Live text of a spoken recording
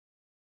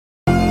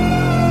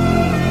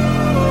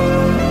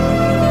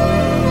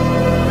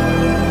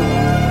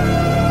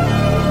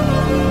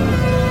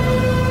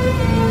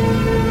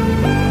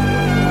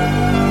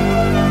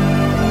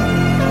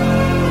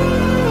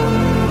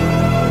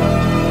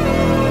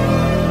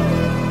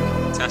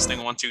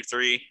Testing 1 2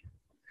 3.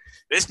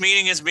 This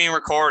meeting is being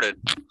recorded.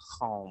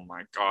 Oh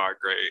my god,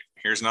 great.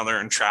 Here's another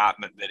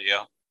entrapment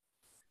video.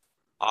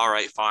 All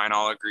right, fine,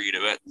 I'll agree to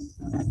it.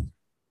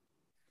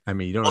 I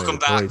mean, you don't Welcome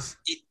have a back. choice.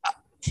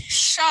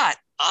 Shut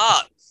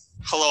up.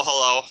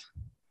 Hello.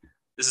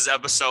 This is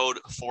episode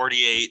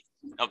 48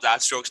 of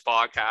That Strokes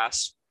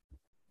podcast.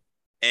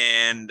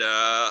 And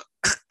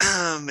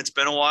it's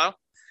been a while.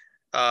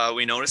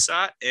 We noticed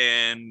that,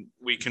 and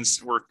we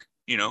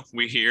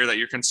hear that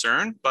you're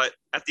concerned, but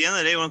at the end of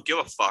the day, we don't give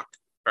a fuck,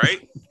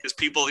 right? Because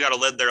people got to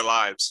live their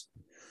lives.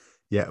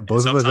 Yeah,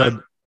 both of us had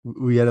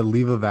a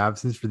leave of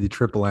absence for the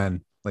triple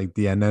N, like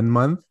the NN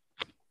month.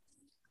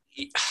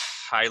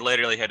 I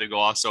literally had to go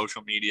off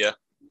social media.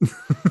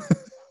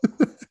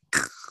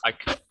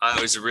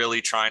 I was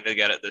really trying to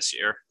get it this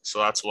year, so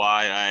that's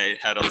why I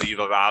had a leave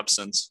of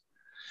absence,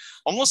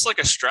 almost like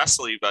a stress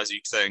leave, as you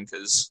think,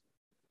 because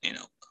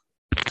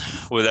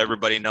with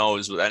everybody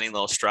knows, with any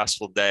little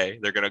stressful day,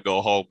 they're gonna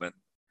go home and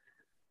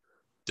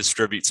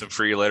distribute some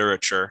free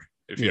literature,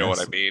 if you know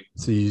what I mean.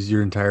 So you use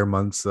your entire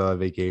month's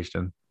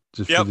vacation.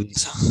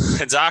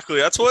 Exactly.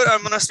 That's what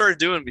I'm gonna start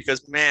doing,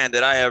 because man,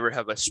 did I ever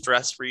have a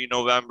stress-free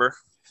November.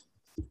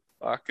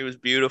 Fuck, it was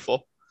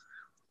beautiful.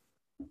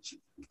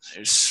 It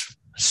was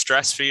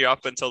stress-free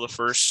up until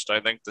the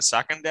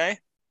second day,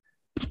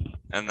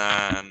 and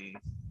then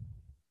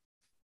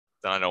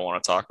I don't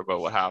want to talk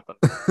about what happened.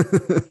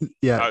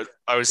 Yeah,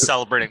 I was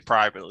celebrating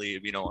privately,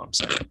 if you know what I'm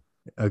saying.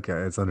 Okay,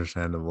 it's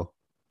understandable.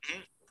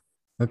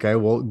 Okay,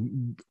 well,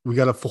 we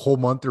got a whole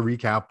month to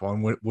recap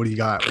on. What do you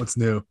got? What's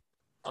new?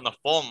 On the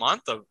full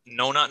month of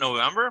No Nut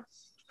November?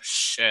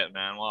 Shit,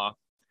 man. Well,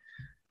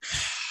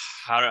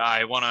 how do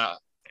I want to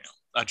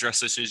address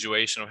the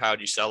situation of how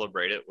do you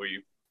celebrate it?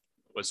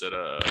 Was it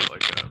a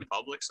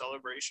public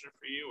celebration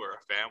for you, or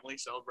a family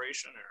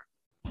celebration, or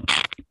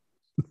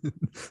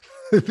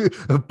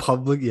a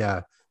public?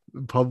 Yeah,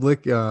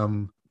 public.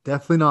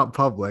 Definitely not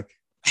public.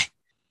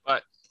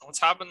 But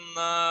what's happened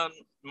the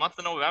month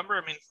of November?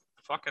 I mean,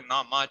 fucking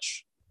not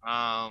much.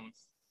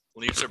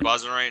 Leaves are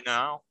buzzing right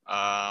now.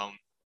 I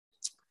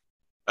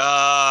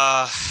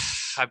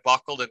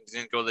buckled and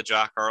didn't go to the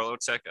Jack Harlow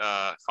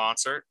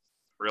concert.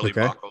 Really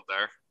buckled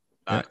there.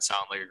 That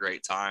sounded like a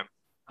great time.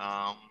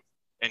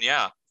 And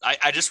yeah,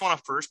 I just want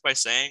to first by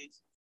saying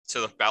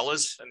to the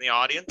fellas in the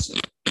audience,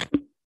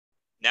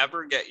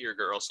 never get your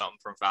girl something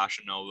from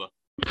Fashion Nova.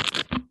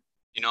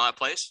 You know that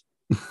place?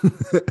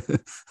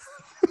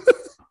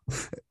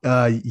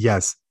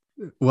 Yes.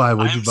 Why?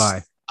 What'd you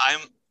buy?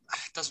 It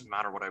doesn't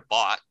matter what I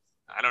bought.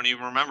 I don't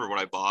even remember what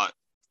I bought.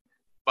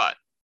 But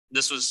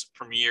this was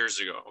from years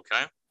ago,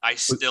 okay? I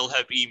still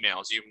have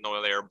emails, even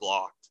though they are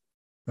blocked.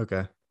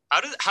 Okay.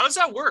 How does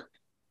that work?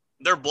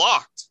 They're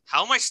blocked.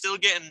 How am I still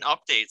getting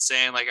updates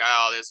saying like,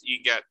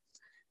 you get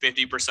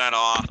 50%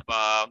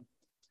 off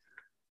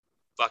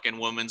fucking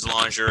women's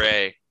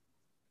lingerie?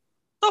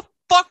 The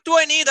fuck do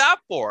I need that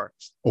for?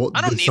 Well,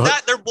 I don't need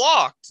that. They're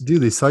blocked.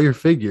 Dude, they saw your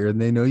figure and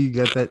they know you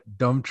get that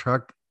dumb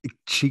truck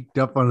cheeked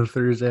up on a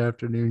Thursday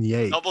afternoon.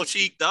 Yay. Double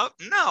cheeked up?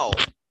 No.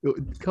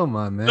 Come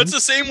on, man. That's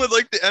the same with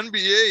like the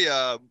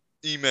NBA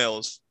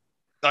emails.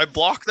 I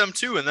block them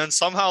too, and then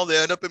somehow they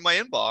end up in my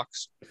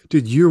inbox.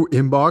 Dude, your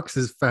inbox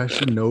is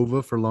Fashion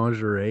Nova for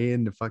lingerie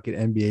and the fucking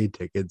NBA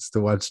tickets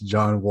to watch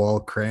John Wall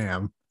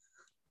cram.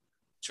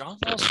 John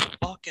Wall's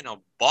fucking a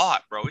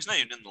bot, bro. He's not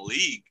even in the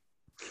league.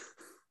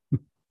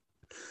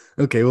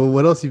 Okay, well,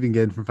 what else you been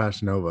getting from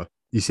Fashion Nova?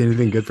 You see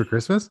anything good for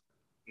Christmas?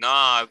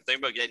 Nah, I'm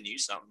thinking about getting you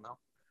something though.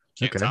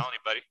 Can't tell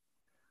anybody.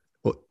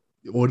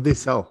 What did they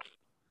sell?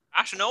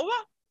 Fashion Nova?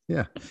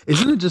 Yeah.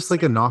 Isn't it just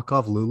like a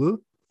knockoff Lulu?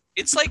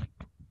 It's like,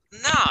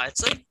 nah,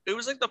 it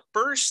was like the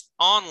first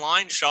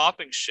online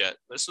shopping shit.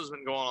 This has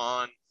been going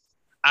on.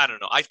 I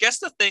don't know. I guess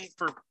the thing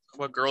for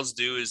what girls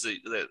do is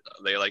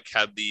they like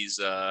have these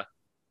like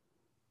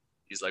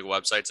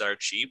websites that are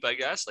cheap, I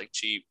guess, like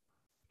cheap,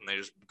 and they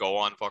just go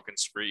on fucking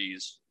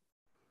sprees.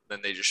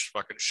 Then they just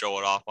fucking show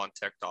it off on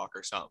TikTok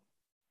or something.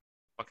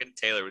 Fucking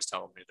Taylor was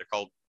telling me they're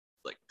called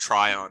like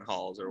try-on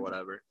hauls or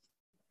whatever.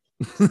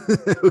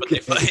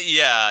 Okay.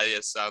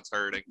 It sounds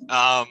hurting.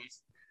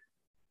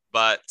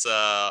 But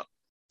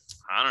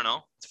I don't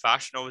know.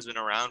 Fashion Nova's been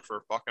around for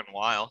a fucking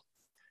while.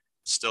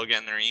 Still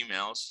getting their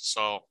emails,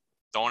 so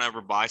don't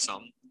ever buy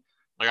something.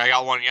 Like I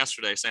got one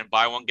yesterday saying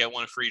buy one get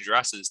one free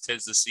dresses.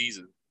 'Tis the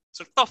season.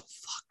 So the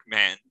fuck,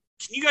 man.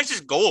 Can you guys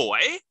just go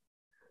away?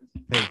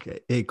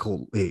 Okay. Hey,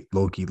 Cole. Hey,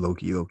 Loki.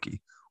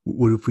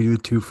 What if we do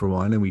 2 for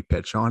 1 and we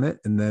pitch on it,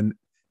 and then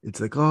it's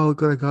like, oh,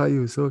 look what I got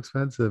you. It's so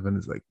expensive. And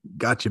it's like,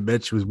 gotcha,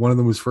 bitch. One of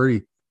them was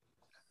free.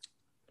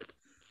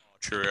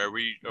 True. Are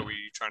we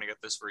trying to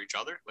get this for each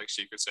other? Like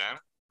Secret Santa?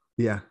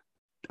 Yeah.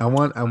 I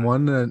want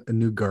a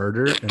new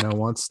garter, and I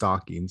want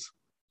stockings.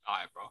 All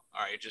right, bro.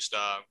 All right. Just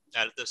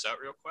edit this out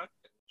real quick.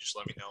 And just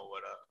let me know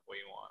what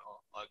you want.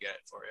 I'll get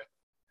it for you.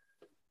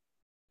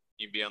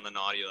 You'd be on the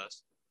naughty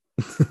list.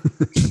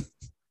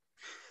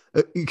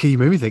 Okay, you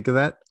made me think of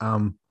that.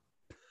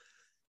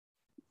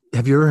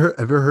 Have you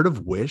ever heard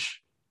of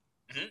Wish?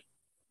 Mm-hmm.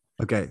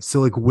 Okay, so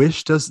like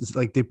Wish does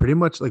like they pretty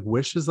much like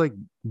Wish is like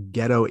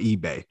ghetto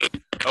eBay.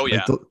 Oh Like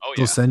yeah. Oh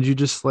they'll yeah. send you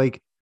just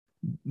like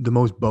the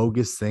most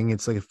bogus thing.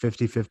 It's like a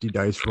 50-50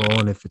 dice roll,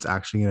 and if it's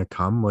actually gonna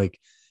come, like,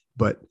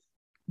 but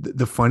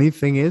the funny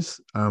thing is,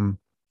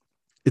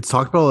 it's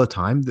talked about all the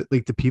time that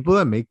like the people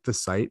that make the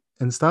site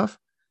and stuff,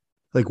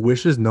 like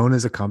Wish is known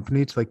as a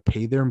company to like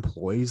pay their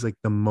employees like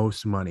the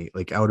most money,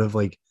 like out of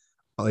like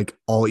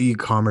all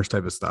e-commerce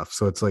type of stuff.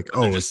 So it's like,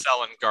 And they're oh, just it's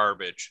selling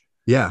garbage.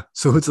 yeah.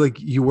 So it's like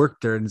you work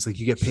there and it's like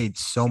you get paid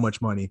so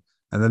much money.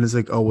 And then it's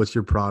like, oh, what's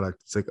your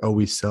product? It's like, oh,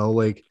 we sell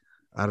like,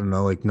 I don't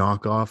know, like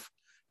knockoff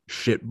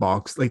shit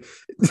box. Like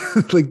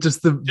like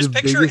just the Just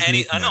picture biggest any.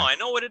 knickknack. I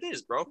know what it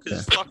is, bro. Yeah.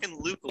 Because fucking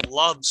Luke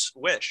loves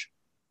Wish.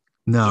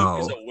 Luke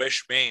is No, a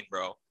Wish main,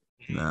 bro.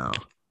 no.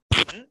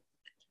 Mhm.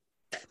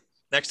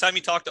 Next time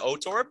you talk to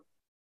Otorb,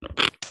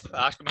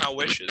 ask him how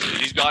Wish is.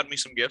 He's gotten me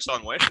some gifts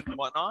on Wish and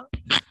whatnot.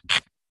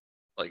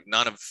 Like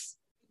none of,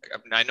 I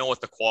mean, I know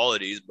what the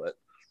quality is, but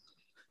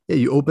Yeah,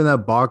 you open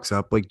that box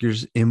up, like you're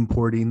just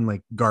importing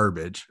like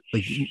garbage.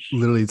 Like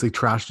literally, it's like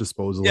trash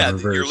disposal in yeah, you're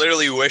reverse.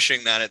 literally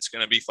wishing that it's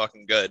gonna be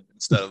fucking good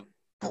instead of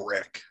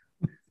brick,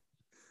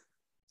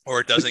 or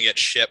it doesn't get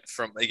shipped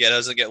from, like, it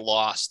doesn't get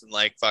lost and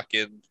like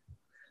fucking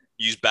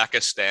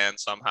Uzbekistan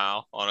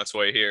somehow on its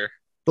way here.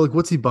 But like,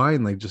 what's he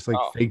buying? Like just like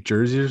Oh, fake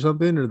jerseys or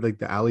something, or like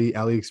the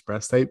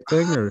AliExpress type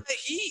thing, or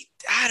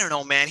I don't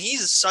know, man.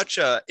 He's such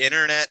a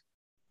internet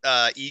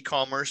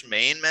e-commerce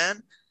main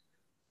man.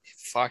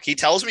 Fuck, he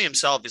tells me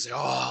himself. He's like,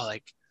 oh,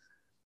 like,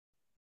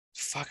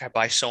 fuck, I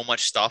buy so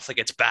much stuff. Like,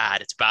 it's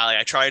bad. It's bad. Like,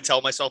 I try to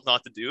tell myself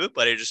not to do it,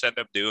 but I just end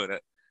up doing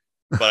it.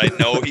 But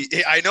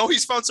I know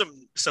he's found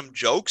some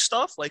joke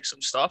stuff, like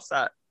some stuff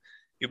that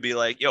you'd be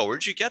like, yo,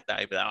 where'd you get that?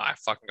 He'd be like, oh, I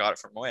fucking got it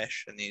from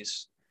Wish. And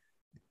he's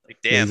like,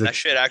 yeah, damn, that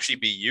should actually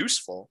be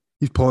useful.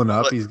 he's pulling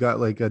up. But He's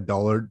got like a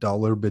dollar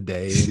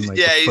bidet and like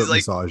yeah, a he's foot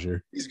like, massager.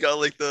 he's got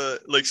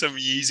like some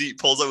Yeezy,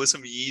 pulls out with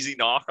some Yeezy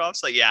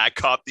knockoffs. Like, yeah, I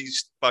copped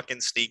these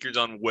fucking sneakers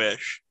on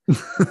Wish.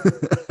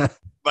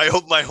 My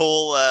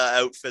whole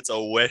outfit's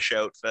a Wish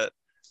outfit.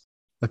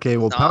 Okay,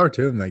 well, Nah, power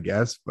to him, I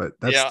guess. But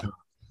that's yeah,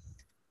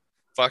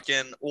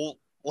 fucking. Well,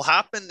 what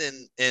happened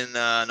in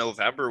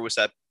November was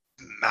that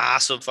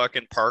massive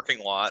fucking parking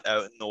lot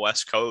out in the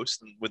West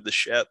Coast and with the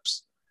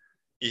ships.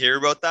 You hear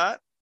about that?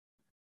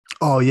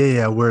 oh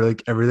yeah, where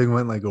like everything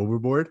went like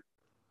overboard.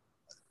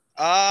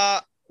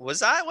 Was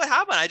that what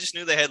happened? I just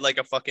knew they had like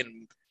a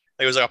fucking.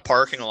 Like, it was like a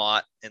parking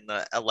lot in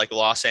the at like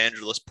Los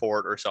Angeles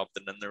port or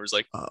something, and there was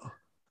like Oh, okay,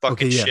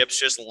 fucking yeah. ships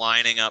just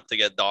lining up to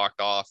get docked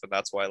off, and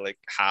that's why like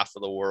half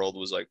of the world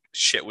was like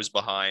shit was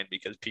behind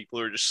because people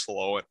were just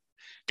slowing.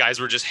 Guys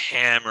were just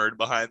hammered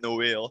behind the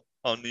wheel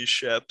on these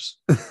ships.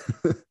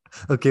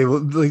 Okay, well,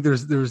 like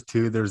there's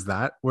two. There's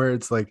that where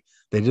it's like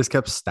they just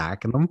kept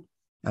stacking them,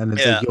 and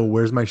it's like, Yeah, yo,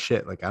 where's my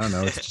shit? Like I don't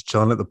know, it's just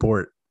chilling at the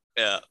port.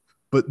 yeah.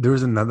 But there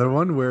was another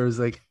one where it was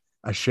like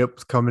a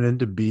ship's coming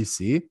into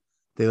BC.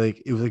 They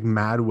like it was like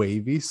mad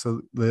wavy,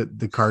 so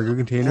the cargo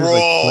containers like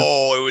flipped.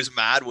 Bro, it was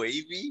mad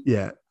wavy.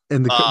 Yeah,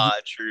 and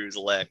True's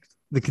licked.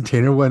 the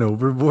container went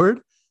overboard,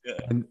 Yeah.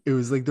 and it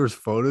was like there was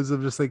photos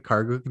of just like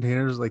cargo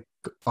containers like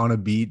on a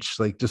beach,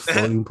 like just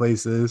floating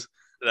places.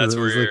 That's It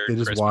where was like your they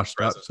just Christmas washed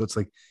up. present. So it's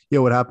like, yeah,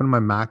 what happened to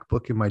my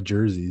MacBook and my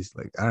jerseys?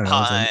 Like I don't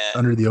know, it's Yeah.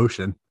 under the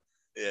ocean.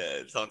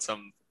 Yeah, it's on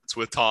some. It's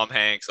with Tom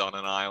Hanks on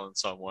an island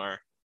somewhere.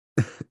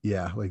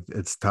 Yeah, like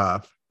it's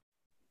tough.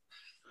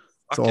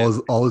 So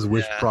Fucking all his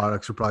Wish yeah,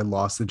 products are probably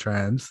lost in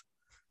trans.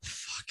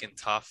 fucking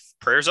tough.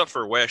 Prayers up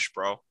for Wish,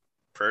 bro.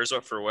 Prayers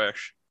up for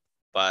Wish.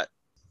 But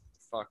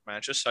fuck, man,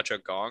 it's just such a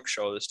gong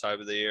show this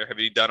time of the year. Have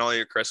you done all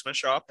your Christmas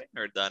shopping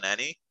or done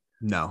any?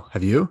 No,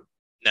 have you?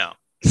 No.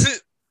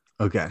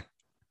 Okay.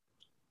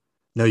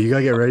 No, you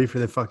gotta get ready for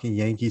the fucking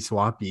Yankee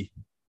swappy.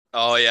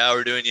 Oh yeah,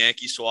 we're doing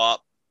Yankee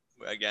swap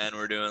again.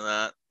 We're doing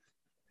that,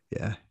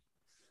 Yeah.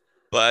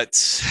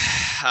 but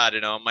I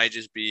don't know. It might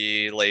just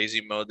be lazy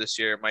mode this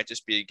year. It might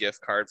just be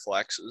gift card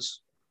flexes.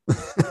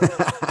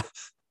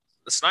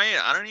 It's not.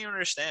 I don't even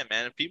understand,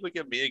 man. If people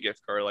give me a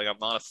gift card, like I'm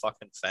not a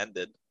fucking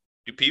offended.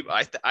 Do people?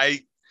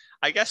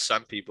 I guess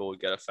some people would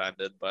get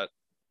offended, but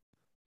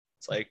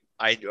it's like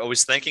I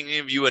was thinking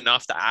of you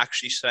enough to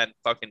actually spend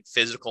fucking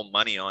physical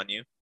money on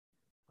you.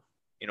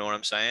 You know what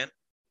I'm saying?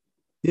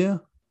 Yeah.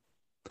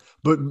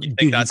 But You think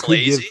dude, you that's could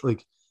lazy? give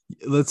like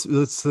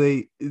let's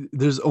say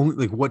there's only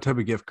like what type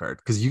of gift card?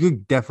 Because you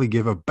could definitely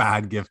give a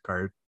bad gift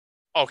card.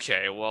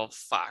 Okay, well,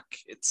 fuck.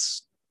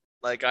 It's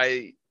like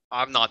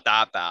I'm not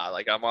that bad.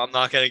 Like I'm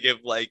not gonna give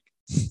like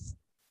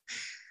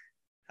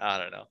I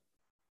don't know.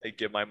 Like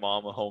give my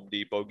mom a Home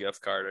Depot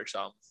gift card or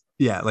something.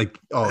 Yeah, like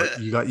oh,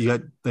 you got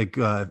like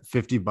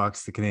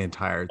 $50 to Canadian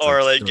Tire. It's like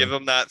Or like give sure.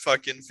 them that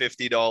fucking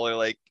 $50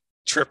 like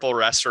triple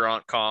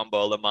restaurant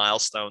combo, the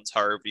Milestones,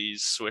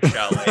 Harvey's, Swiss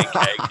Chalet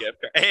keg gift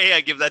card. Hey,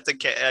 I give that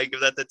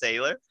to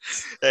Taylor.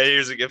 Hey,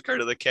 here's a gift card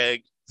to the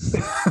keg. It's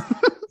like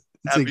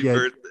Happy yeah,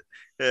 birthday.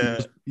 Yeah.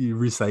 you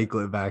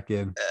recycle it back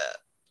in.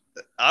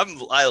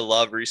 I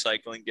love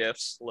recycling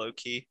gifts, low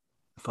key.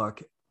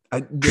 Fuck.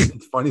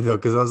 It's funny though,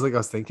 because I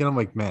was thinking, I'm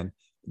like, man,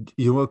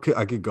 You know what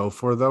I could go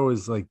for though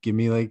is like give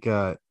me like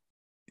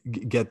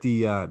get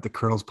the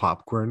Colonel's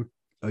popcorn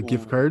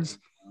gift cards.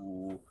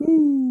 Ooh,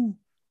 Woo.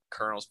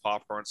 Colonel's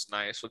popcorn's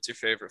nice. What's your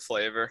favorite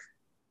flavor?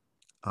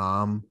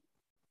 Um,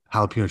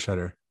 jalapeno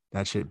cheddar.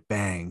 That shit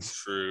bangs.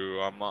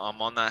 True. I'm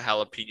on that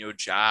jalapeno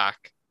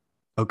jack.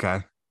 Okay.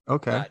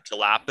 Okay. That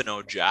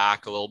jalapeno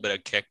jack, a little bit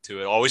of kick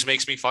to it. Always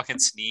makes me fucking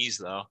sneeze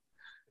though.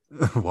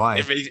 It Why?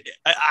 makes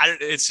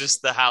it's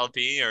just the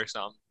jalapeno or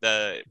something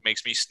that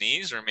makes me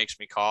sneeze or makes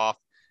me cough.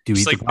 Do you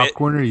Just eat the like bit.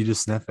 popcorn or you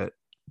just sniff it?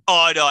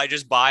 Oh no, I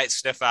just buy it,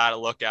 sniff at it,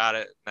 look at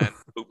it, and then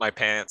poop my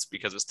pants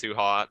because it's too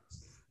hot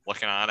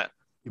looking at it.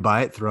 You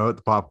buy it, throw out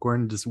the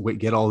popcorn, just wait,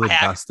 get all the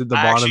dust at the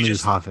I bottom actually and just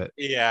just huff it.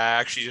 yeah, I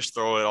actually just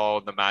throw it all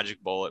in the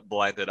magic bullet,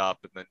 blend it up,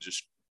 and then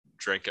just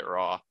drink it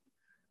raw.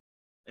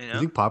 You You know?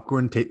 think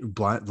popcorn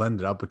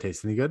blended up would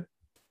taste any good?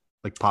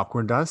 Like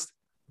popcorn dust?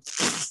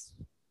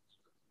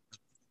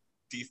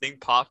 Do you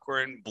think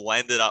popcorn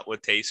blended up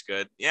would taste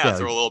good? Yeah, Yeah.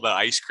 throw a little bit of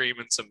ice cream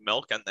and some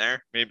milk in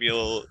there. Maybe a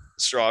little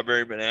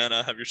strawberry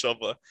banana. Have yourself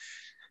a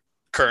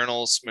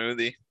Kernel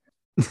smoothie.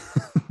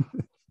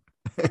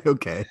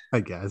 Okay, I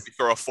guess.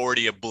 Throw a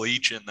 40 of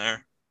bleach in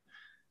there.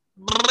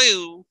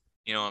 Blue.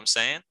 You know what I'm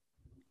saying?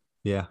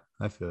 Yeah,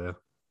 I feel you.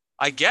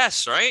 I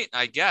guess, right?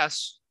 I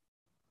guess.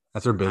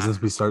 That's our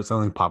business. We start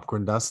selling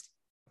popcorn dust.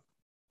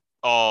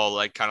 Oh,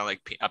 like kind of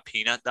like a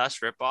peanut dust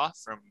ripoff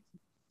from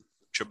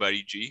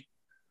Chubuddy G.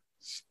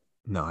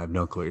 No, I have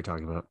no clue what you're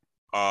talking about.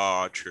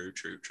 Oh, true,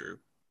 true, true.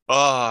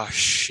 Oh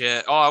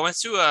shit. Oh, I went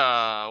to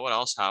what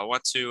else? I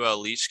went to a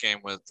Leafs game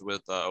with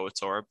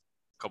Otorb a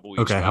couple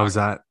weeks Okay, back. how was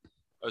that?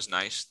 It was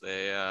nice.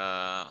 They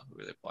who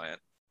were they playing?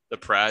 The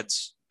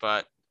Preds,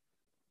 but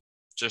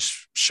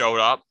just showed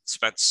up,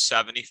 spent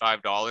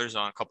 $75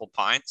 on a couple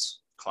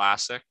pints.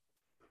 Classic.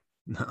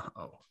 No.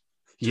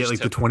 You get Just like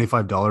the tip-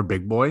 $25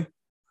 big boy?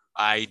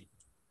 I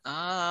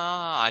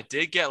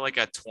did get like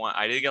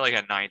I did get like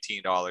a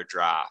 $19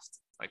 draft.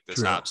 Like this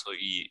True.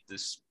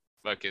 this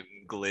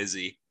fucking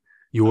glizzy.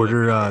 You Oh,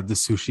 order okay. the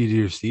sushi to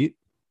your seat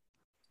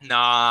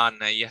Nah,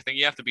 I think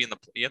you have to be in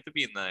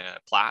the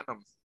platinum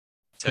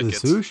for the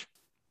tickets. sushi?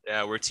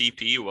 Yeah, where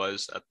TP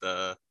was at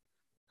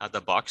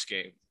the Bucks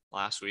game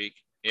last week.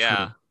 Yeah.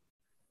 True.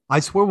 I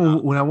swear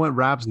when I went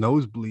Raps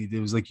nosebleed, it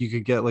was like you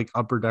could get like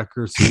upper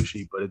decker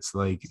sushi, but it's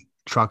like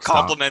truck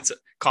stop.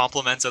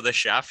 Compliments of the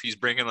chef. He's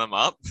bringing them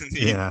up.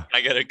 Yeah.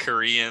 I got a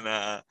Korean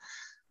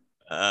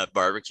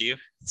barbecue.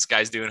 This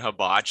guy's doing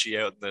hibachi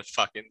out in the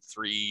fucking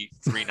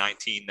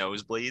 319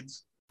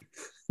 nosebleeds.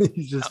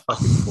 He's just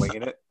fucking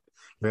flinging it.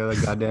 They're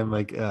like goddamn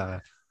like yeah,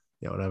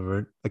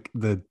 whatever. Like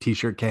the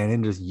t-shirt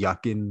cannon just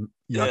yucking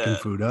Yeah.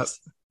 food up.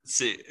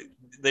 See,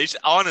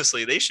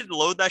 honestly, they should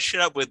load that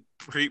shit up with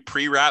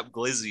pre-wrap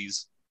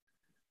glizzies.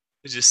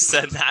 Just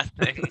send that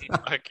thing.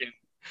 Fucking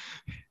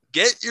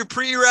get your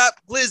pre-wrap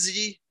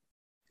glizzy.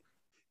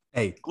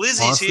 Hey,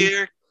 Glizzy's honestly,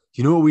 here.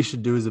 you know what we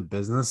should do as a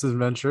business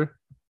venture?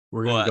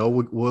 We're gonna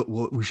What?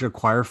 go. We should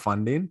acquire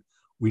funding.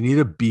 We need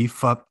to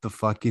beef up the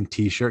fucking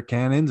t-shirt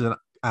cannons, and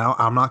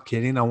I'm not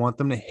kidding. I want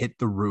them to hit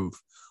the roof.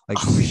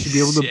 Like we should be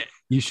able to. Shit.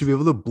 You should be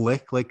able to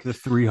blick like the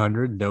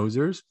 300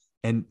 nosers,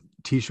 and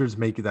t-shirts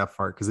make it that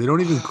far because they don't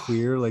even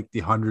clear like the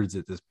hundreds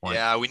at this point.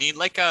 Yeah, we need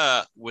like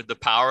with the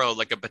power of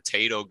like a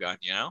potato gun,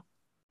 you know?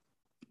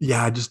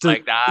 Yeah, just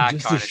Like that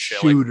just kind a of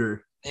shit. Like,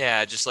 shooter.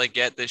 yeah, just like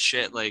get this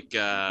shit like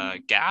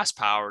gas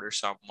powered or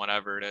something,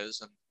 whatever it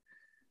is. And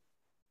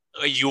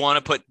you want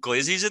to put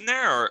glizzies in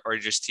there or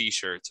just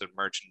t-shirts and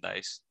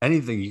merchandise?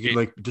 Anything you could Yeah.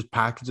 like just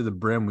pack it to the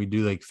brim. We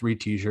do like 3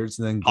 t-shirts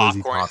and then glizzy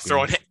Popcorn, topping.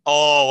 throwing it.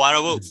 Oh, why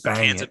don't Just bang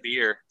cans it. of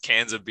beer?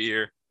 Cans of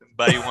beer.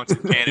 Buddy wants a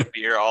can of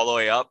beer all the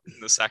way up in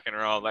the second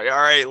row. I'm like, all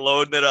right,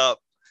 loading it up.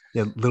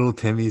 Yeah, little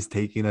Timmy's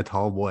taking a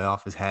tall boy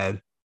off his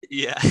head.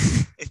 Yeah.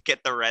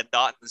 Get the red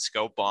dot and the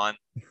scope on.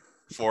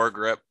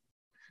 Foregrip.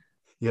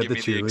 You got Give the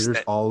me the cheerleaders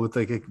extent- all with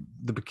like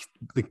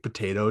the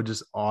potato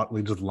just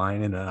oddly just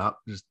lining it up,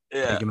 just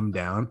Yeah. taking them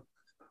down.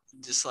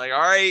 Just like, all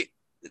right.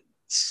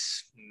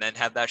 And then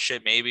have that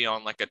shit maybe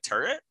on like a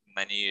turret. And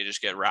then you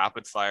just get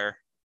rapid fire.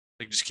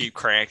 Like just keep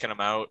cranking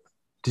them out.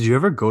 Did you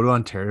ever go to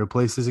Ontario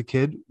Place as a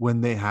kid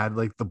when they had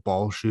like the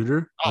ball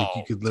shooter? Like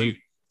you could dude,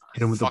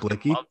 hit him with the fucking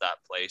blicky. love that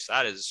place.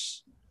 That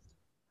is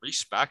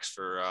respects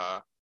for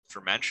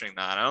mentioning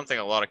that. I don't think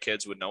a lot of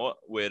kids would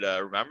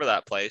remember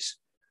that place.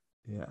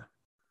 Yeah.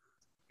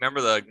 Remember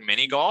the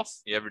mini golf?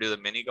 You ever do the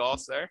mini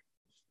golf there?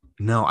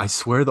 No, I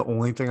swear the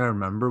only thing I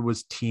remember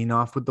was teeing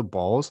off with the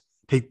balls.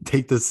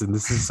 Take this, and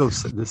this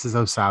is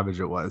how savage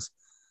it was.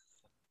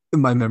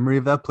 My memory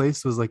of that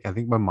place was like I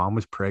think my mom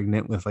was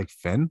pregnant with like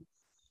Finn,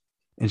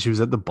 and she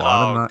was at the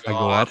bottom. Oh, and I go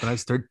God. up and I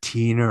start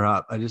teeing her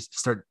up. I just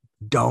start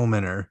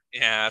doming her.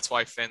 Yeah, that's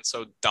why Finn's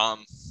so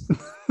dumb.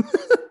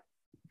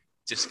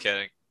 Just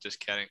kidding.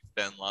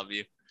 Finn, love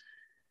you.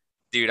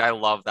 Dude, I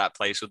love that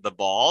place with the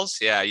balls.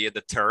 Yeah, you had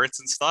the turrets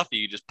and stuff.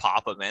 You just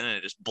pop them in and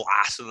it just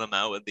blasted them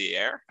out with the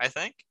air, I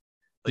think.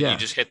 Like Yeah. you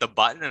just hit the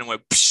button and it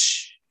went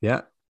psh.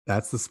 Yeah,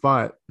 that's the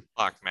spot.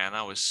 Fuck, man,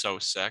 that was so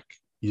sick.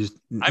 You just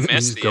I you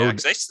miss just the go.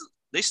 X.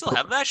 They still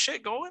have that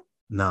shit going?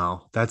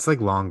 No, that's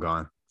like long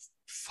gone.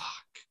 Fuck.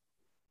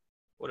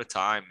 What a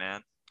time,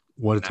 man.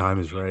 What a time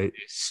is right.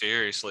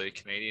 Seriously,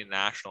 Canadian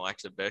National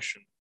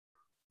Exhibition.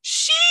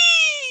 Sheesh.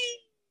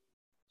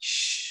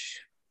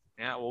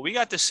 Yeah, well, we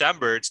got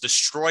December. It's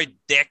destroyed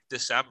dick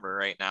December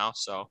right now.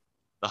 So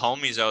the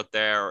homies out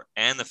there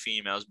and the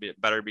females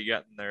better be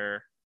getting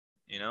their,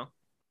 you know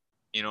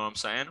what I'm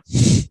saying?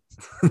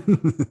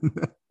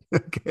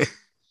 Okay.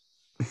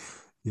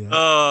 Yeah.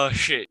 Oh,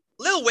 shit.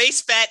 Little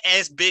waist fat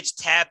ass bitch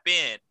tap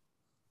in.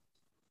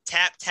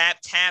 Tap, tap,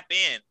 tap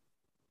in.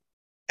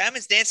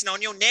 Diamonds dancing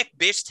on your neck,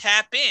 bitch,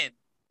 tap in.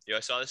 Yo,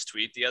 I saw this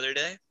tweet the other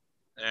day.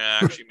 And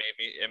it actually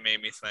made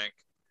me think.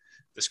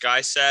 This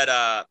guy said,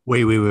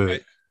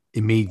 Wait.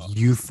 It made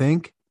you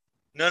think?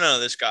 No,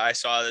 this guy, I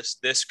saw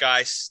this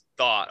guy's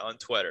thought on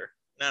Twitter.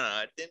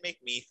 No, it didn't make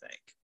me think.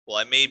 Well,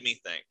 it made me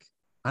think.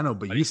 I know,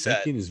 but you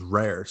thinking is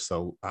rare,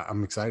 so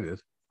I'm excited.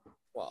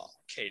 Well,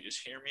 okay,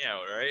 just hear me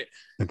out, right?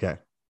 Okay.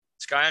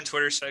 This guy on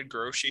Twitter said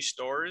grocery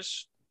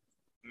stores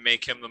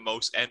make him the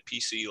most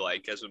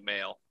NPC-like as a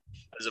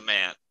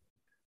man.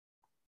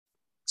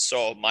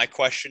 So my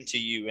question to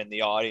you and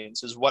the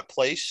audience is, what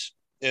place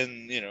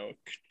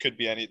could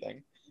be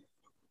anything.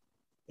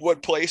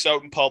 What place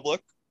out in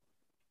public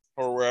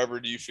or wherever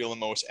do you feel the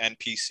most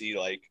NPC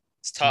like?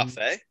 It's tough,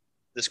 eh?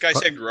 This guy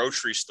said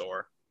grocery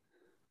store.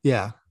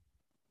 Yeah.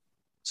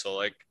 So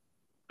like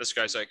this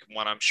guy's like,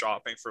 when I'm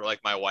shopping for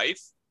like my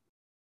wife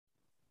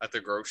at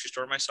the grocery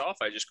store myself,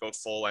 I just go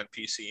full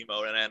NPC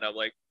mode and end up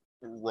like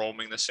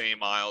roaming the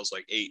same aisles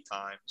like 8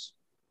 times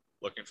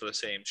looking for the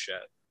same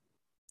shit.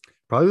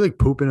 Probably like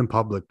pooping in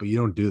public, but you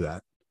don't do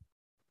that.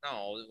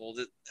 No, well,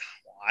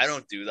 I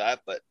don't do that,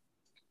 but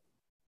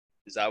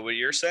is that what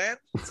you're saying?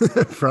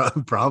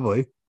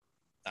 Probably.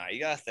 Nah,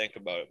 you gotta think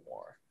about it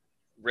more.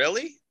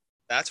 Really?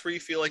 That's where you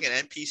feel like an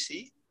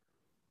NPC?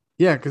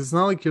 Yeah, because it's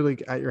not like you're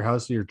like at your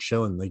house and you're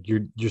chilling. Like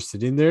you're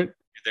sitting there. You're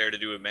there to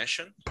do a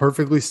mission?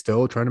 Perfectly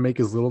still, trying to make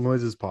as little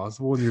noise as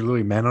possible, and you're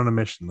literally man on a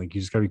mission. Like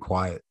you just gotta be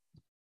quiet.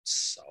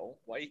 So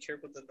why you care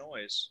about the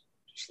noise?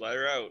 Just let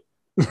her out.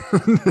 Let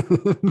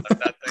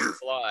that thing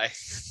fly.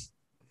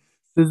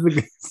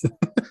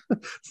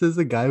 Says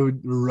the guy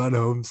would run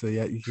home, so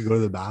yeah, you can go to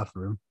the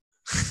bathroom.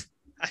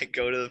 I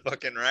go to the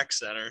fucking rec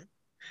center.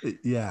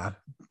 Yeah.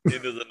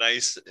 Into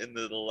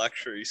the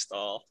luxury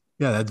stall.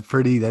 Yeah, that's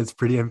pretty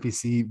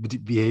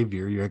NPC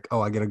behavior. You're like,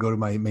 oh, I gotta go to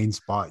my main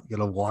spot. You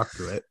gotta walk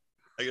to it.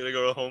 I gotta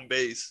go to home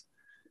base.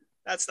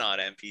 That's not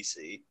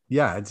NPC.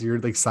 Yeah, it's your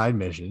like side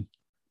mission.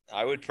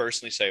 I would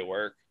personally say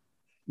work.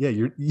 Yeah,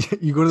 you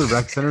go to the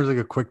rec center as like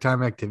a quick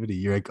time activity.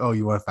 You're like, oh,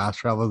 you want to fast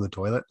travel to the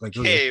toilet? Like,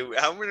 hey,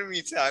 how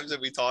many times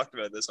have we talked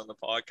about this on the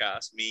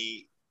podcast?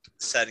 Me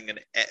setting an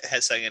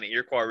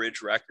Iroquois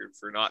Ridge record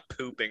for not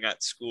pooping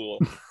at school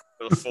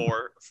for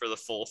the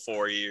full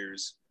 4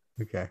 years.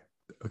 Okay.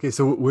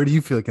 So where do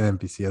you feel like an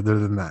NPC other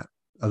than that?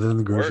 Other than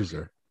the grocery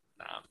store?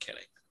 Nah, I'm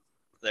kidding.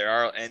 There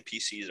are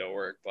NPCs at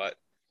work, but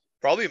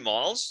probably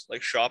malls,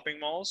 like shopping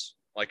malls.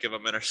 Like if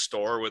I'm in a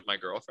store with my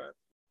girlfriend,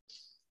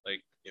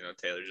 like,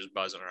 Taylor just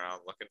buzzing around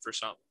looking for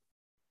something.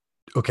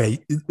 Okay,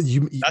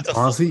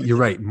 honestly, you're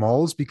right.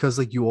 Malls, because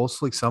like you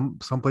also like some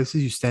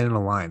places you stand in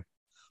a line.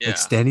 Yeah. Like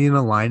standing in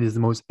a line is the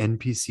most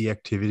NPC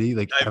activity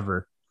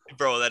ever.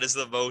 Bro, that is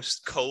the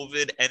most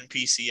COVID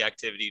NPC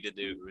activity to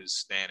do is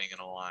standing in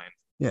a line.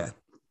 Yeah.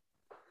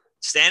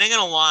 Standing in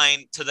a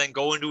line to then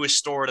go into a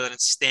store to then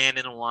stand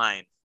in a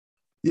line.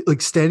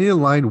 Like standing in a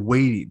line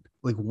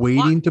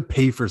waiting to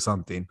pay for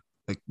something.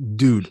 Like,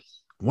 dude,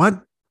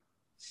 what?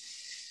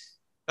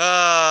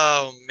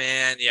 Oh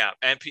man, yeah.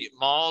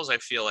 Malls, I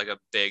feel like a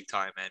big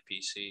time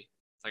NPC.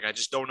 Like I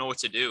just don't know what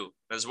to do.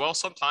 As well,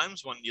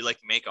 sometimes when you like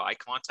make eye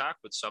contact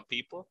with some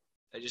people,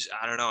 I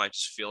don't know. I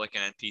just feel like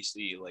an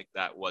NPC. Like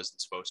that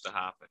wasn't supposed to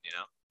happen,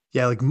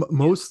 Yeah, like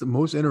most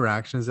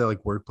interactions at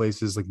like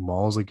workplaces, like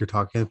malls, like you're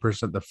talking to the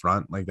person at the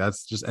front, like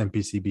that's just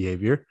NPC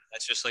behavior.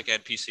 That's just like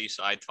NPC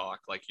side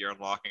talk. Like you're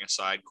unlocking a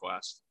side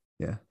quest.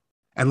 Yeah,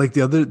 and like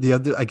the other,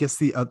 I guess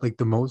like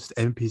the most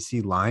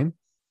NPC line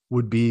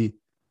would be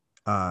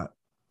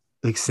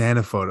like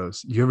Santa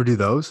photos. You ever do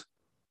those?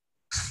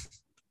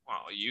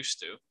 Well, I used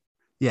to.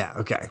 Yeah,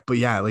 okay. But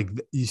yeah, like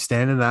you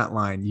stand in that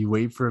line, you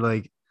wait for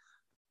like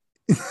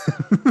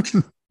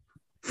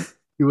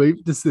you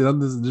wait to sit on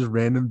this just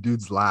random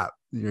dude's lap.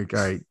 You're like,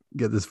 all right,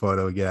 get this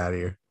photo, get out of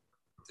here.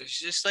 It's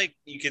just like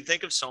you can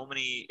think of so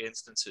many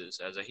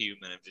instances as a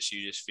human of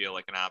you just feel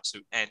like an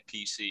absolute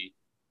NPC.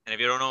 And if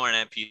you don't know what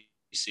an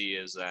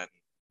NPC is, then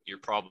you're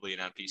probably an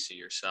NPC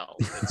yourself.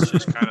 It's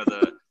just kind of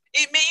the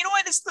man, you know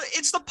what?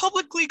 It's the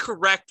publicly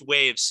correct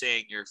way of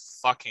saying you're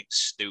fucking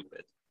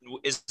stupid.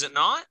 Is it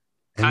not?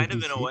 Kind NPC?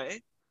 of in a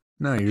way.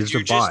 No, you're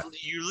just a bot.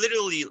 You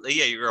literally,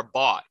 yeah, you're a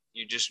bot.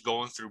 You're just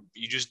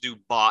you just do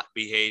bot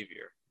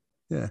behavior.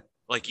 Yeah.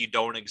 Like you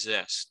don't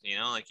exist,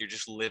 like you're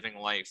just living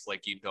life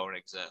like you don't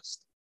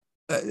exist.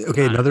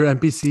 Okay, another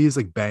NPC is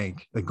like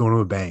bank, like going to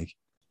a bank.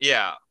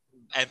 Yeah.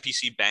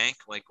 NPC bank,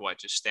 like what?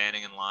 Just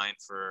standing in line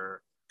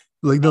for.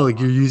 Like no, like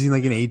you're using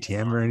like an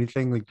ATM or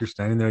anything. Like you're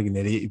standing there like an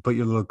idiot. You put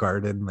your little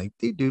card in, like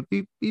beep doop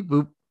beep beep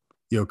boop.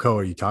 Yo, Co,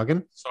 are you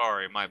talking?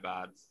 Sorry, my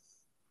bad.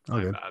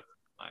 My bad.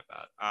 My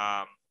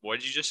bad. What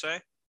did you just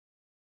say?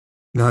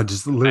 No,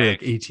 just literally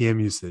like Bank.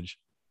 ATM usage.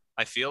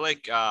 I feel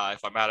like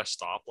if I'm at a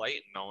stoplight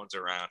and no one's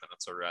around and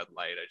it's a red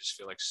light, I just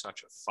feel like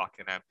such a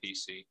fucking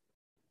NPC.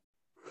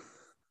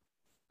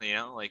 You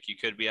know, like you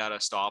could be at a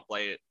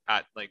stoplight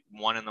at like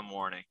 1 a.m,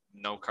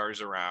 no cars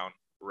around,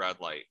 red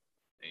light,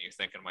 and you're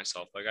thinking to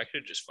myself, like, I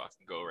could just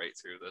fucking go right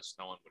through this.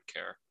 No one would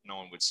care. No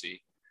one would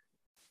see.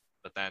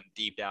 But then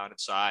deep down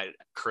inside,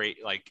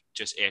 create like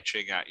just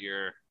itching at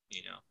your,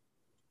 Yeah,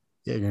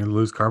 you're gonna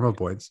lose karma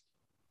points.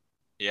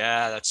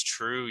 Yeah, that's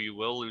true. You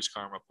will lose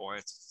karma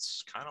points.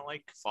 It's kind of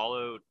like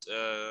Fallout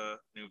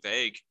New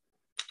Vegas.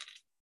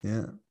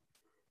 Yeah.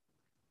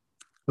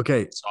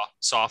 Okay.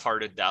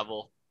 Soft-hearted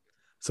devil.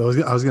 So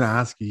I was gonna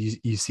ask you,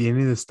 you see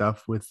any of the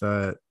stuff with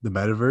the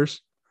metaverse?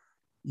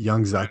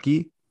 Young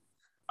Zucky?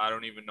 I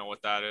don't even know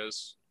what that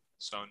is.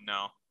 So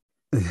no.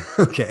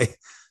 Okay.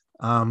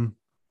 Um,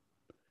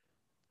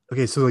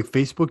 okay, so like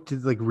Facebook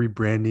did like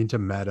rebranding to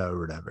Meta or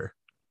whatever.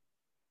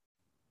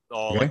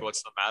 Oh, Okay. like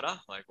what's the meta?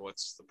 Like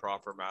what's the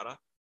proper meta?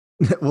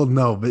 Well,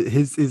 no, but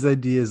his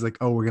idea is like,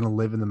 oh, we're gonna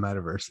live in the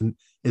metaverse, and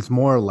it's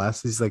more or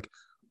less he's like,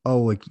 oh,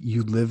 like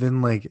you live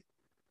in like,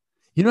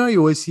 you know how you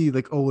always see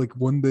like, oh, like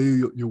one day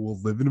you will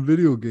live in a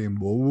video game.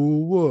 Whoa, whoa,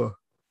 whoa.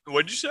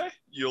 What'd you say?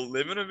 You'll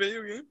live in a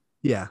video game?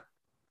 Yeah,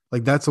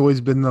 like that's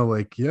always been the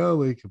like, yeah,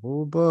 like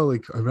blah blah blah.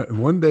 Like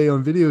one day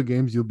on video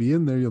games you'll be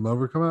in there, you'll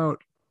never come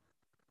out.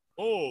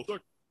 Oh,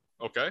 look.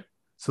 Okay.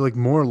 So like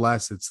more or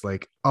less, it's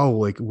like, oh,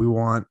 like we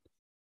want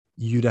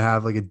you to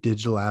have like a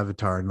digital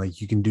avatar and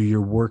like you can do your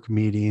work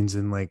meetings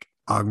and like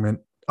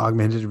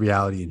augmented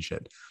reality and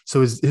shit.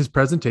 So his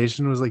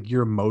presentation was like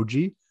your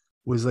emoji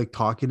was like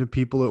talking to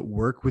people at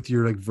work with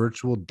your like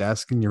virtual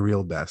desk and your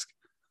real desk.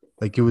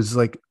 Like it was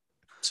like,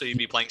 So you'd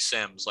be playing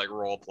Sims, like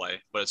role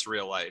play, but it's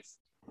real life.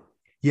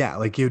 yeah,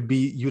 like it would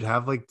be, you'd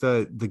have like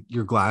the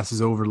your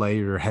glasses overlay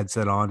or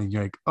headset on and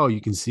you're like, oh,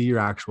 you can see your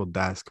actual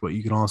desk, but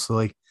you can also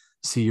like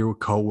see your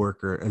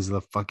coworker as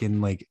the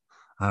fucking like,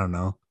 I don't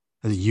know,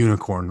 as a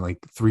unicorn, like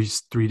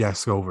three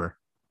desks over.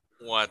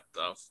 What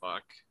the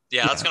fuck?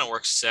 Yeah, that's gonna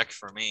work sick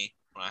for me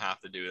when I have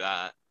to do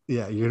that.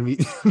 Yeah, you're gonna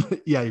be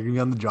yeah, you're gonna be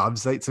on the job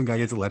site. Some guy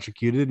gets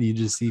electrocuted, and you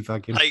just see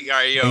fucking Like, all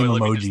right, same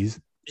let me emojis.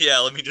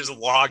 let me just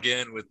log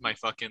in with my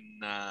fucking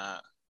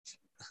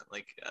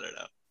like I don't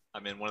know.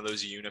 I'm in one of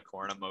those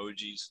unicorn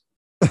emojis,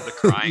 the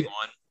crying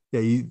one.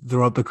 Yeah, you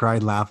throw up the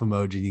crying laugh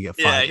emoji, and you get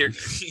Yeah, fired.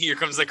 here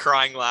comes the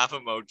crying laugh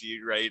emoji,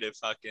 ready to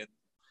fucking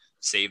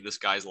save this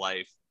guy's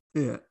life.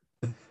 Yeah,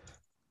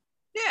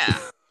 Yeah,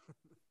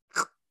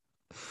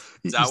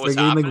 you is that start what's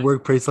getting like happening?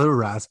 workplace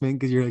harassment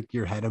because you're like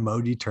your head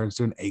emoji turns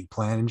to an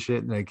eggplant and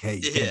shit. And like, hey,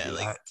 you can't Yeah, do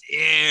like that.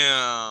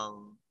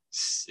 damn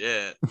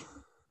shit.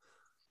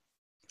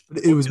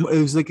 It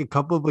was like a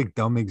couple of like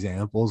dumb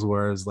examples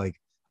where it's like,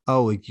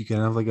 oh, like you can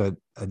have like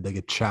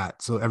a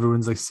chat, so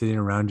everyone's like sitting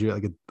around you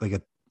like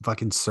a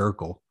fucking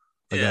circle,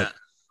 like Yeah, that.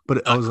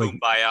 But I not was like,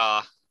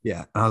 kumbaya. yeah,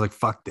 and I was like,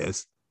 fuck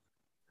this.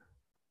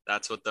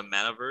 That's what the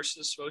metaverse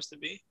is supposed to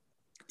be.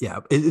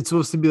 Yeah, it's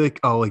supposed to be like,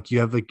 oh, like you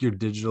have like your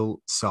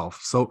digital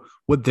self. So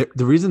what the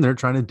reason they're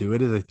trying to do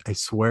it is I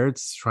swear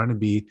it's trying to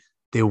be,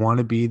 they want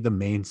to be the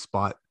main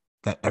spot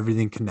that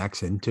everything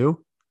connects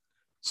into.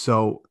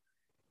 So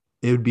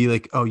it would be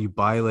like, oh, you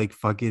buy like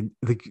fucking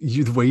like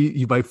you the way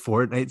you buy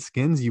Fortnite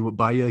skins, you would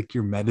buy like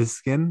your meta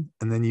skin,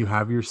 and then you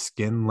have your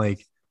skin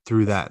like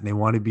through that. And they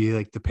want to be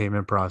like the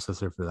payment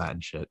processor for that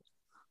and shit.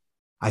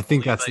 I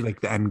think Only that's like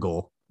like the end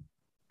goal.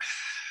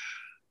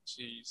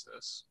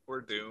 Jesus,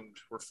 we're doomed.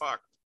 We're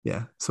fucked.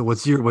 Yeah. So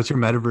what's your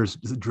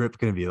metaverse drip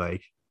gonna be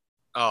like?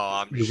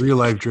 Oh, I'm Your just real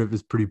life drip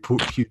is pretty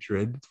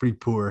putrid. It's pretty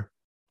poor.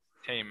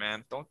 hey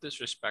man, don't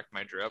disrespect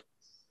my drip.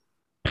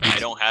 I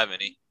don't have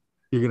any.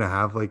 You're gonna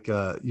have like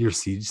your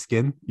siege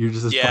skin. You're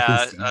just a fucking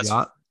Yeah, siege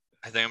yacht.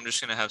 I think I'm just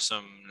gonna have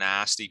some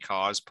nasty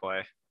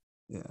cosplay.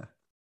 Yeah.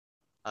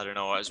 I don't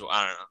know. I don't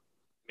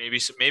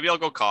know. Maybe I'll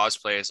go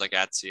cosplay as like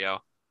Ezio.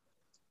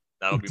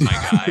 That'll be my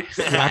guy.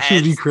 It'd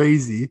actually be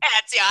crazy.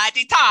 Ezio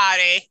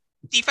Auditore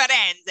di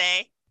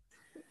Firenze.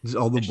 Just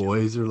all the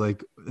boys are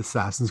like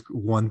assassins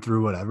 1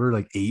 through whatever,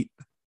 like 8.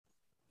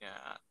 Yeah.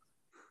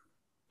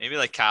 Maybe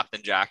like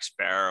Captain Jack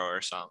Sparrow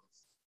or something.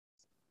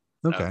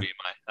 Okay.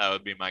 That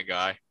would be my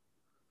guy.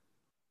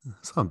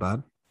 It's not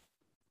bad.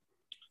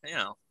 You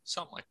know,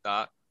 something like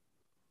that.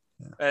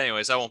 Yeah. But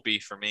anyways, that won't be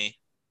for me.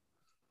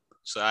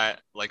 So I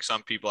like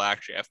some people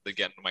actually have to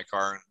get into my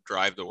car and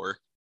drive to work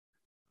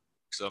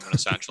because I'm an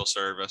essential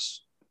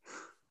service.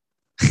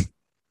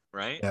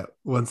 Right? Yeah.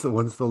 Once the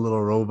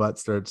little robot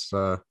starts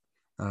I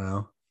don't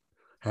know,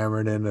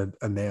 hammering in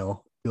a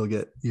nail, you'll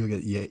get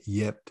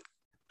yipped.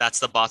 That's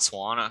the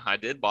Botswana. I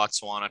did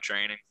Botswana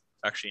training.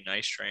 Actually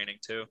nice training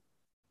too.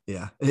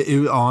 Yeah.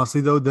 It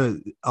honestly though,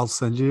 I'll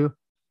send you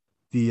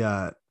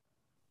the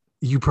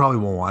you probably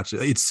won't watch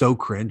it. It's so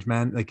cringe,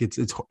 man. Like it's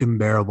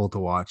unbearable to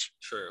watch.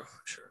 True.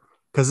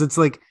 Because it's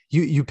like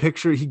you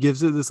picture, he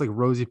gives it this like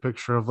rosy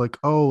picture of like,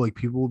 oh, like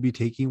people will be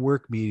taking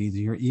work meetings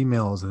and your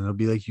emails, and it'll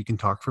be like you can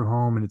talk from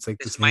home, and it's like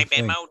This is the my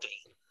same thing. emoji.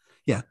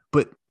 Yeah,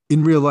 but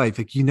in real life,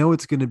 like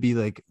it's gonna be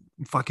like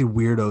fucking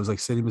weirdos like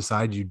sitting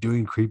beside you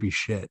doing creepy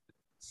shit.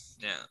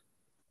 Yeah.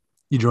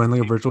 You join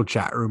like a virtual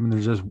chat room and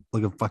there's just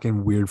like a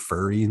fucking weird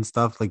furry and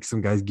stuff. Like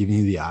some guy's giving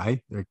you the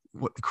eye. They're like,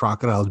 what the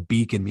crocodile's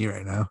beaking me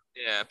right now.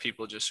 Yeah,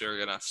 people just are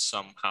gonna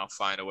somehow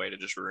find a way to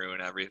just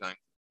ruin everything,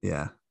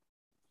 Yeah.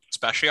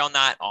 especially on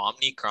that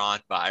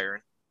Omicron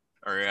variant.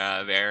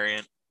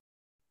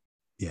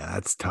 Yeah,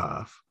 that's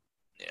tough.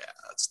 Yeah,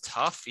 that's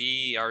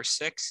toughy.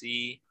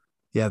 R6E.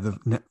 Yeah,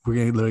 we're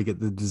gonna literally get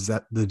the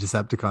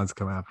Decepticons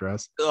come after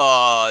us.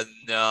 Oh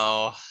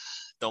no!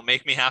 Don't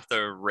make me have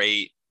to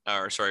rank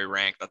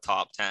the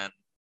top 10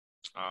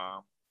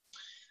 um,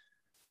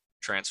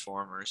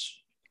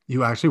 Transformers.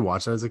 You actually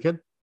watched that as a kid?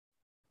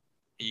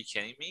 Are you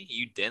kidding me?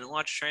 You didn't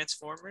watch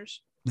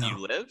Transformers? No. You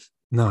live?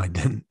 No, I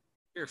didn't.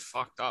 You're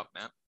fucked up,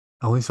 man.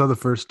 I only saw the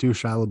first two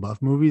Shia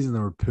LaBeouf movies and they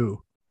were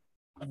poo.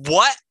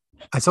 What?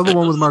 I saw the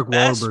one with Mark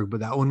Best. Wahlberg, but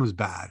that one was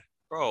bad.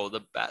 Bro,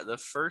 the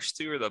first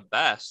two are the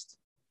best.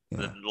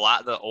 Yeah.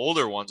 The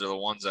older ones are the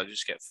ones that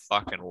just get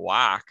fucking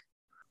whack.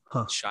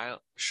 Huh. Shia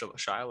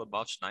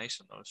LaBeouf's nice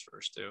in those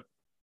first two.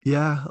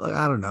 Yeah, like,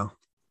 I don't know.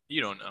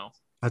 You don't know.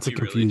 That's a You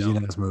confusing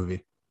really ass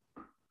movie.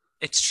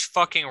 It's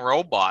fucking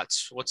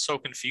robots. What's so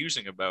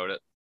confusing about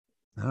it?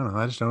 I don't know.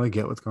 I just don't really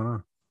get what's going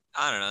on.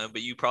 I don't know,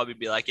 but you probably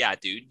be like, yeah,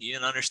 dude, you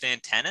didn't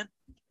understand Tenet?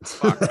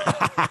 Fuck.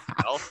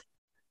 Well,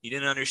 you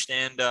didn't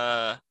understand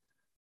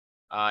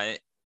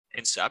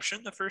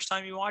Inception the first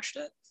time you watched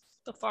it?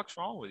 What the fuck's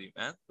wrong with you,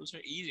 man? Those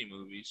are easy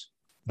movies.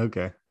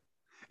 Okay.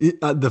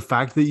 The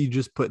fact that you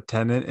just put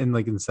Tenet and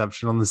like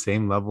Inception on the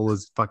same level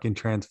as fucking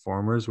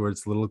Transformers, where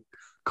it's little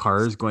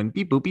cars going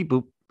beep boop beep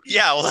boop.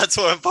 Yeah, well, that's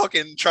what I'm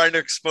fucking trying to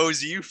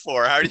expose you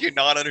for. How do you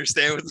not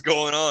understand what's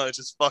going on? It's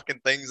just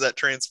fucking things that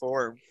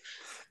transform.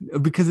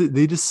 Because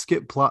they just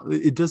skip plot.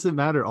 It doesn't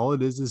matter. All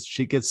it is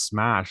shit gets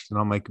smashed, and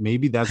I'm like,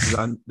 maybe that's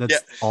Yeah.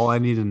 all I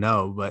need to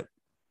know. But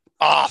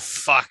oh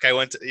fuck,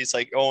 he's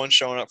like Owen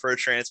showing up for a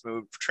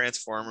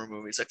Transformer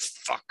movie. He's like,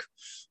 fuck,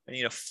 I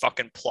need a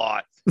fucking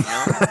plot. You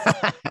know?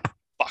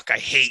 Fuck, I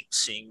hate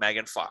seeing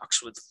Megan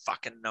Fox with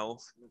fucking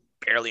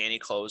barely any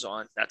clothes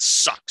on. That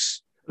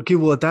sucks. Okay,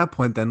 well, at that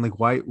point, then, like,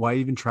 why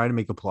even try to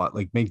make a plot?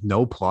 Like, make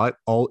no plot.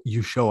 All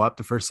you show up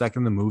the first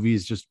second of the movie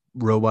is just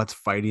robots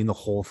fighting the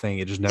whole thing.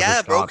 It just never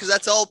stops. Bro, because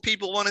that's all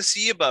people want to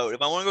see about.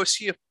 If I want to go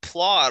see a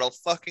plot, I'll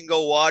fucking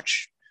go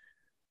watch.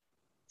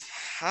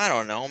 I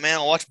don't know, man.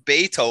 I'll watch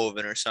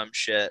Beethoven or some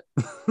shit.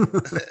 Yeah,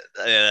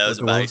 that was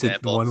a bad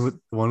example. The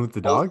one with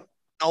the dog.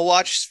 I'll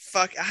watch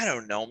I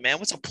don't know, man.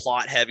 What's a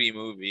plot heavy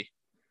movie?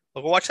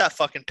 I'll go watch that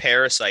fucking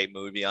Parasite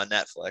movie on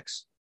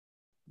Netflix.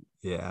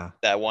 Yeah,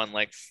 that won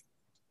like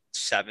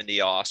 70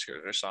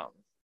 Oscars or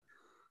something.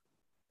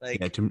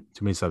 Like, yeah, too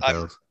many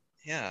subtitles.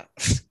 Yeah.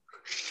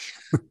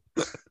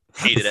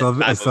 Hated it.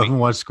 I still haven't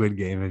watched Squid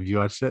Game. Have you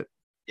watched it?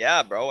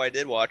 Yeah, bro, I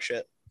did watch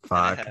it.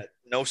 Fuck. And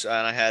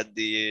I had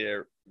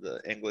the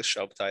English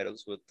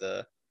subtitles with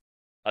the.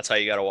 That's how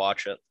you got to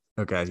watch it.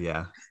 Okay,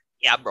 yeah.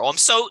 Yeah, bro, I'm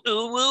so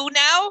woo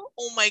now.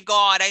 Oh my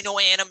god, I know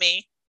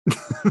anime.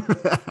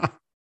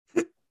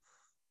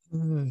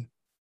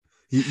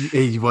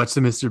 You watched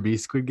the Mr.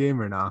 Beast Squid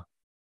Game or not?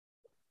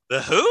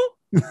 The who?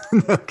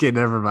 Okay,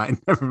 never mind.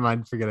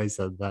 Forget I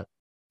said that.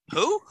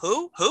 Who?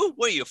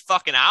 What are you,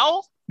 fucking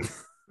owl?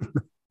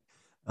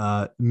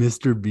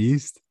 Mr.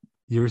 Beast.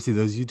 You ever see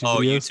those YouTube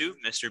videos? YouTube?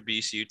 Mr.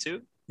 Beast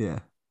YouTube? Yeah.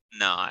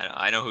 No,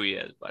 I know who he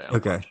is, but I don't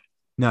okay.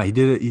 No, he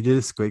did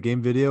a Squid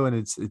Game video and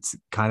it's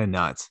kind of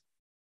nuts.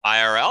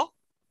 IRL?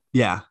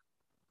 Yeah.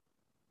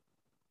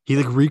 He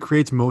like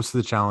recreates most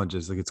of the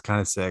challenges. Like it's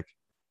kind of sick.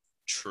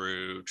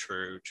 True.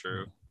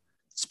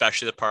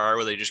 Especially the part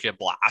where they just get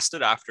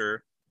blasted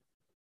after.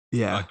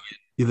 Yeah.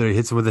 Either he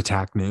hits him with a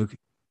tac nuke.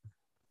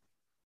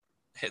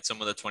 Hits him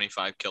with a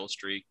 25 kill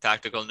streak.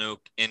 Tactical nuke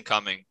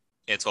incoming.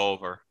 It's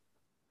over.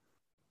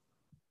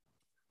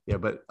 Yeah,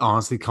 but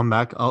honestly, come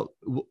back.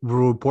 We'll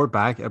report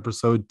back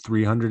episode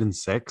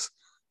 306.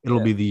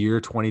 It'll be the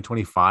year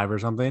 2025 or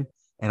something.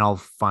 And I'll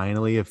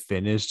finally have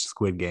finished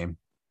Squid Game.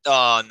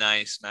 Oh,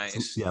 nice.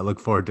 So, yeah,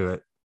 look forward to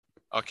it.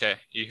 Okay,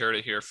 you heard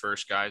it here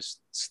first, guys.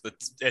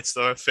 It's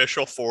the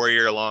official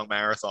 4-year-long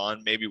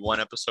marathon. Maybe one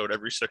episode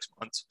every 6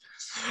 months.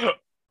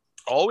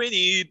 All we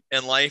need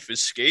in life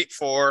is Skate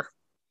 4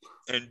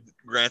 and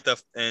Grand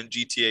Theft and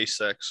GTA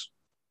 6.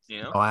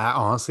 You know?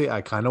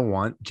 I kind of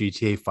want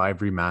GTA 5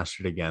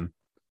 remastered again.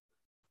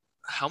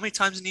 How many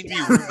times do it need to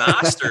be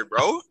remastered,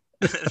 bro?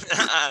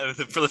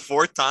 For the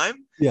 4th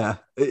time? Yeah,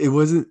 it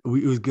was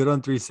good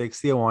on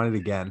 360. I want it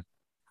again.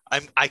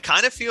 I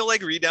kind of feel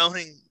like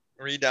re-downloading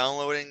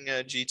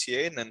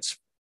GTA and then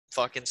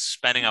fucking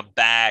spending a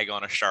bag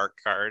on a shark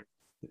card.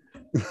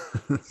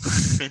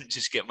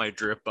 Just get my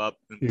drip up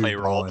and play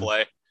role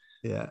play.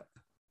 Yeah.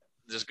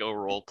 Just go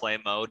role play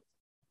mode.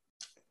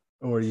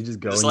 Or you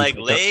just go. It's like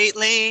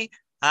lately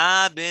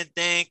I've been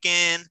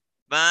thinking.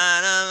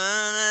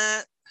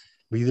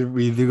 We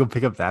either go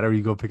pick up that or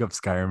you go pick up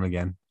Skyrim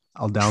again.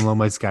 I'll download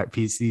my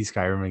PC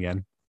Skyrim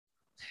again.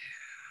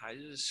 I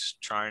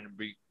just trying to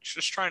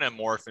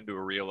morph into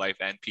a real life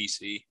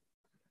NPC.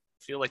 I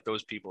feel like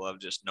those people have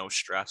just no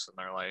stress in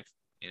their life,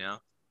 you know?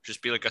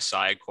 Just be like a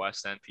side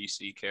quest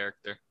NPC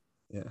character.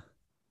 Yeah.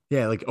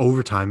 Yeah, like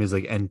overtime is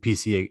like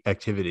NPC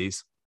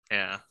activities.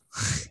 Yeah.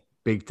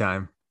 Big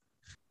time.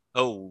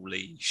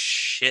 Holy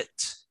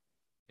shit.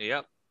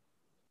 Yep.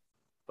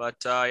 But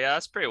yeah,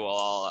 that's pretty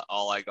well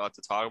all I got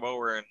to talk about.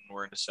 We're in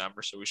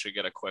December, so we should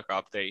get a quick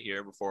update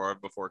here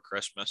before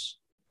Christmas.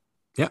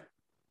 Yeah.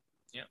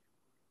 Yeah.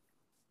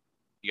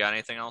 You got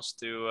anything else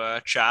to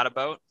chat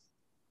about?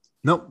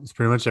 Nope, it's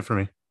pretty much it for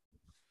me.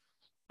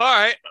 All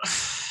right.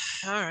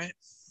 All right.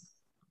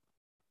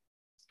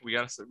 We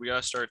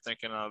gotta start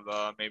thinking of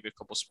maybe a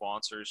couple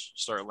sponsors.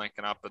 Start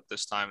linking up at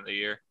this time of the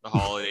year, the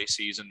holiday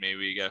season.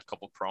 Maybe you get a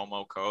couple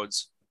promo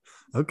codes.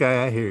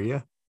 Okay, I hear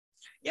you.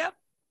 Yep.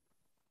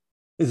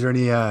 Is there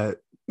any okay,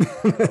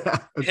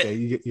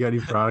 you got any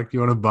product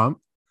you want to bump?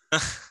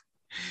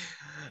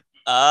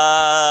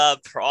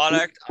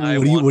 Product.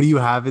 What do you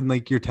have in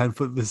like your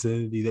 10-foot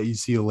vicinity that you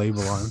see a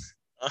label on?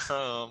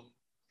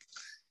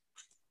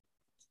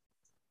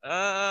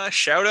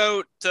 Shout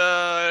out.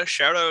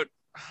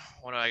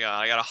 What do I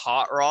got? I got a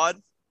hot rod.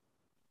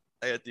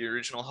 I got the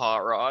original hot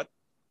rod,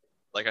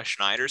 like a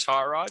Schneider's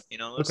hot rod. You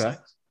know those things?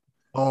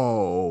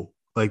 Oh,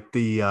 like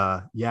the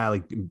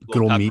like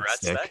good old meat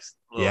stick.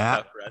 Little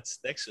pepperette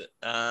sticks.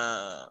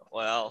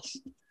 What else?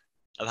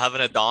 I'm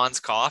having a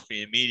Don's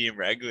coffee, medium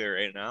regular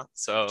right now.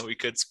 So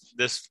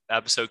this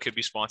episode could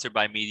be sponsored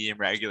by medium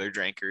regular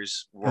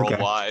drinkers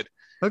worldwide.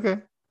 Okay.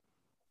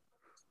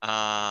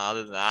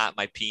 Other than that,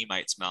 my pee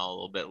might smell a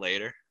little bit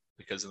later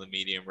because of the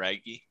medium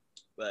reggie,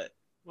 but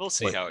we'll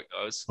see how it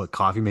goes. What,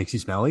 coffee makes you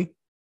smelly?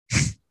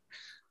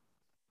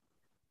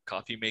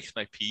 Coffee makes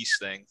my pee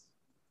sting.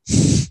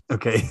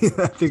 Okay.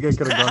 I think I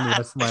could have gone the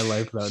rest of my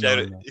life without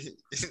knowing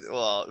that.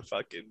 Well,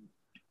 fucking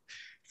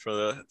for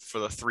the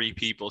 3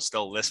 people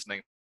still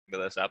listening to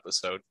this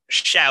episode,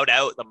 shout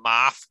out the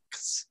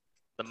Mafikas.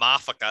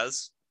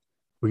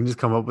 We can just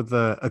come up with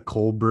a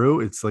cold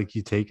brew. It's like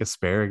you take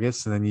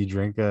asparagus and then you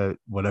drink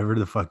whatever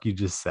the fuck you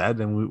just said,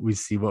 and we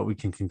see what we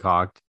can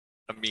concoct.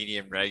 A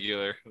medium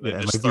regular. Yeah,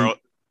 just throw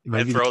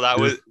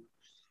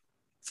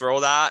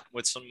that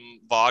with some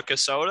vodka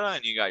soda,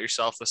 and you got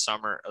yourself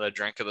the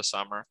drink of the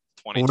summer,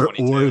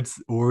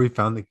 2022. Or we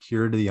found the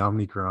cure to the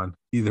Omicron.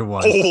 Either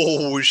one.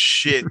 Oh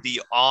shit,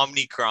 the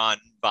Omicron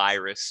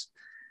virus.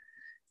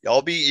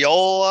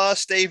 Y'all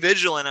stay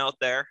vigilant out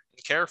there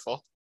and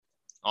careful.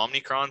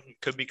 Omicron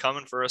could be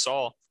coming for us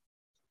all.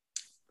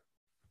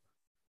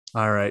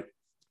 All right.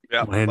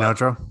 Yeah.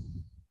 Outro.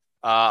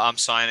 I'm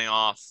signing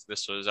off.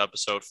 This was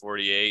episode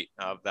 48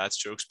 of That's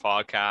Jokes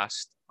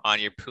podcast on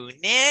your Poo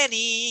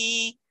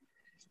Nanny.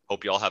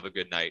 Hope you all have a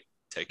good night.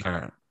 Take care.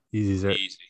 All right. Easy, sir. Easy.